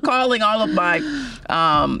remember calling all of my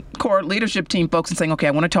core leadership team folks and saying, okay,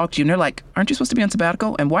 I want to talk to you. And they're like, aren't you supposed to be on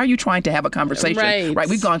sabbatical? And why are you trying to have a conversation? Right.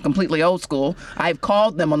 We've gone completely old school. I've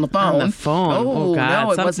called them on the phone. Oh God.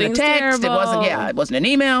 No, it wasn't a text. Terrible. It wasn't an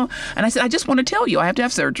email. And I said, I just want to tell you, I have to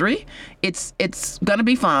have surgery. It's going to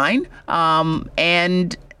be fine.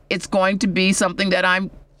 And it's going to be something that I'm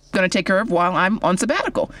going to take care of while I'm on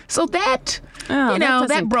sabbatical. So that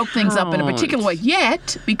that broke things up in a particular way.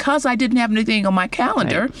 Yet, because I didn't have anything on my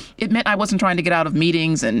calendar, it meant I wasn't trying to get out of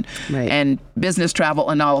meetings and business travel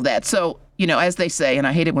and all of that. So, as they say, and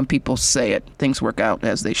I hate it when people say it, things work out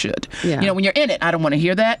as they should. Yeah. When you're in it, I don't want to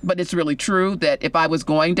hear that, but it's really true that if I was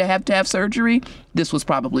going to have surgery, this was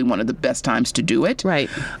probably one of the best times to do it. Right.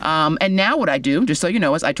 And now what I do, just so you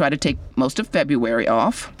know, is I try to take most of February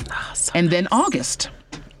off and then August.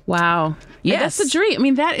 Wow. Yes. That's the dream. I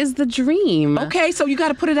mean, that is the dream. Okay, so you got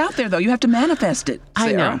to put it out there, though. You have to manifest it,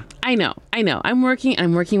 Sarah. I know. I'm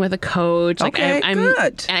working with a coach. Okay,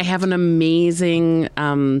 good. I have an amazing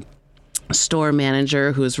store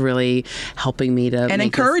manager who's really helping me to and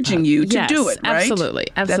encouraging you to do it, right? Absolutely.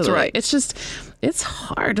 That's right. It's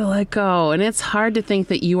hard to let go, and it's hard to think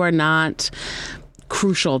that you are not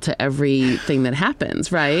crucial to everything that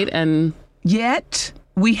happens, right? And yet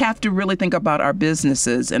we have to really think about our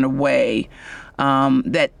businesses in a way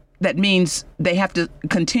that means they have to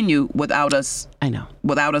continue without us. I know.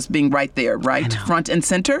 Without us being right there, right? Front and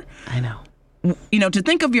center. I know. To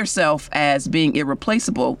think of yourself as being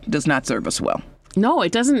irreplaceable does not serve us well. No,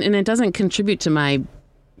 it doesn't, and it doesn't contribute to my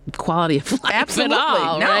quality of life Absolutely. at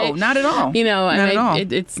all. No, right? not at all. Not at all.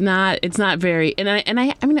 It's not very. And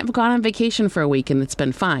I've gone on vacation for a week and it's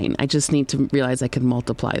been fine. I just need to realize I can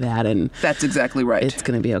multiply that, and that's exactly right. It's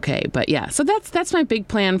going to be okay. But yeah, so that's my big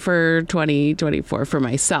plan for 2024 for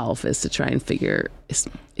myself, is to try and figure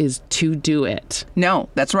is to do it. No,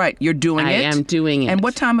 that's right. You're doing it. I am doing it. And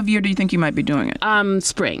what time of year do you think you might be doing it?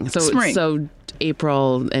 Spring. Spring. So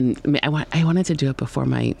April, and I wanted to do it before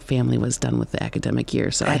my family was done with the academic year,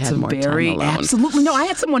 so I had more time alone. Absolutely. No, I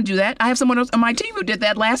had someone do that. I have someone else on my team who did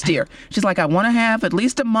that last year. She's like, I want to have at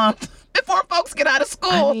least a month before folks get out of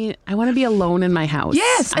school. I want to be alone in my house.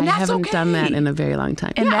 Yes, and I haven't done that in a very long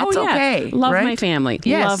time. And that's okay. Love right? my family.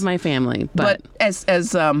 Yes. Love my family. But as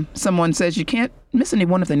someone says, you can't miss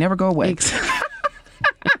anyone if they never go away. Exactly.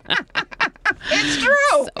 It's true.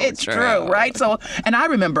 So it's true, right? So, and I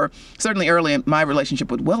remember certainly early in my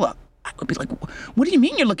relationship with Willa, I would be like, what do you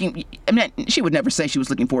mean you're looking? I mean, she would never say she was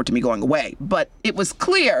looking forward to me going away, but it was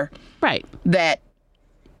clear that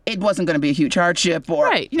it wasn't going to be a huge hardship or,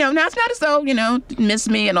 now it's not as though, miss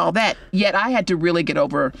me and all that. Yet I had to really get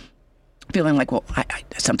over feeling like, well,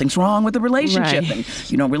 something's wrong with the relationship and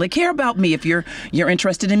you don't really care about me if you're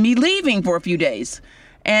interested in me leaving for a few days.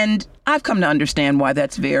 And I've come to understand why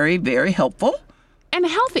that's very, very helpful. And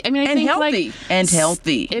healthy. I mean, I think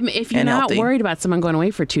healthy. If you're not worried about someone going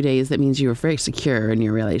away for 2 days, that means you were very secure in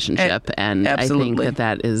your relationship. And absolutely. I think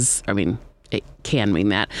that is, it can mean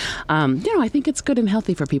that. I think it's good and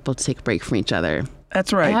healthy for people to take a break from each other.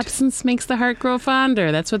 That's right. Absence makes the heart grow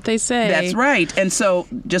fonder. That's what they say. That's right. And so,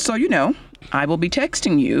 just so you know, I will be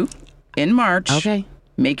texting you in March. Okay.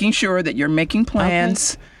 Making sure that you're making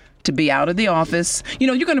plans to be out of the office.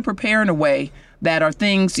 You're going to prepare in a way that are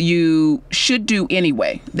things you should do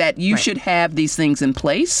anyway, that you should have these things in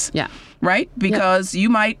place. Yeah. Right? Because you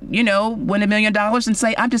might, win $1 million and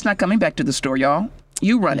say, I'm just not coming back to the store, y'all.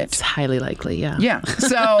 You run it. It's highly likely, yeah. Yeah.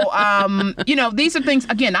 So, these are things,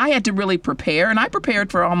 again, I had to really prepare, and I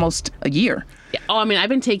prepared for almost a year. Yeah. Oh, I've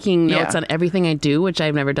been taking notes on everything I do, which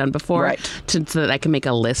I've never done before, so that I can make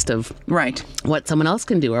a list of what someone else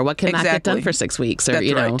can do or what can not get done for 6 weeks. Or,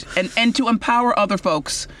 That's right. And to empower other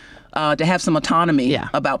folks to have some autonomy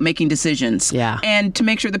about making decisions. Yeah. And to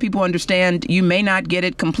make sure that people understand you may not get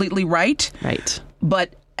it completely right. Right.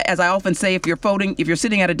 But as I often say, if you're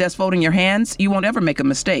sitting at a desk folding your hands, you won't ever make a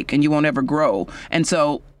mistake and you won't ever grow. And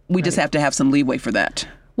so we just have to have some leeway for that.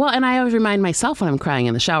 Well, and I always remind myself when I'm crying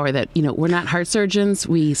in the shower that, we're not heart surgeons.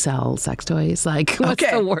 We sell sex toys. Like, what's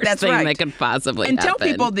the worst thing that could possibly happen? And tell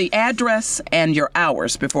people the address and your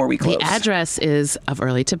hours before we close. The address of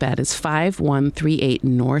Early to Bed is 5138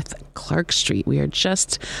 North Clark Street. We are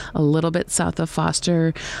just a little bit south of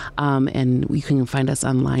Foster, and you can find us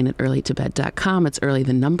online at earlytobed.com. It's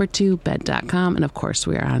early2bed.com. And, of course,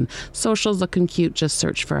 we are on socials looking cute. Just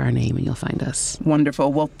search for our name and you'll find us.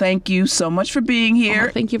 Wonderful. Well, thank you so much for being here.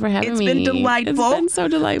 Thank you for having me. It's been delightful. It's been so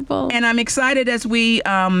delightful. And I'm excited as we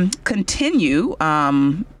continue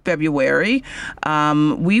February.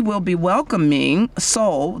 We will be welcoming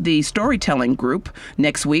Soul, the storytelling group,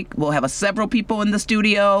 next week. We'll have several people in the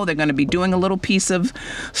studio. They're going to be doing a little piece of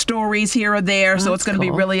stories here or there. So it's going to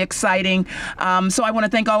be really exciting. So I want to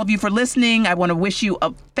thank all of you for listening. I want to wish you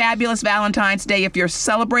a fabulous Valentine's Day if you're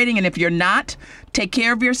celebrating. And if you're not, take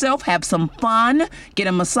care of yourself. Have some fun. Get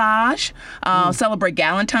a massage. Celebrate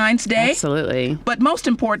Galentine's Day. Absolutely. But most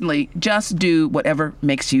importantly, just do whatever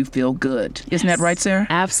makes you feel good. Isn't that right, Sarah?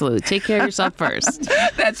 Absolutely. Absolutely. Take care of yourself first.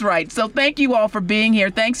 That's right. So thank you all for being here.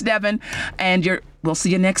 Thanks, Devin. And we'll see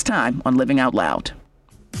you next time on Living Out Loud.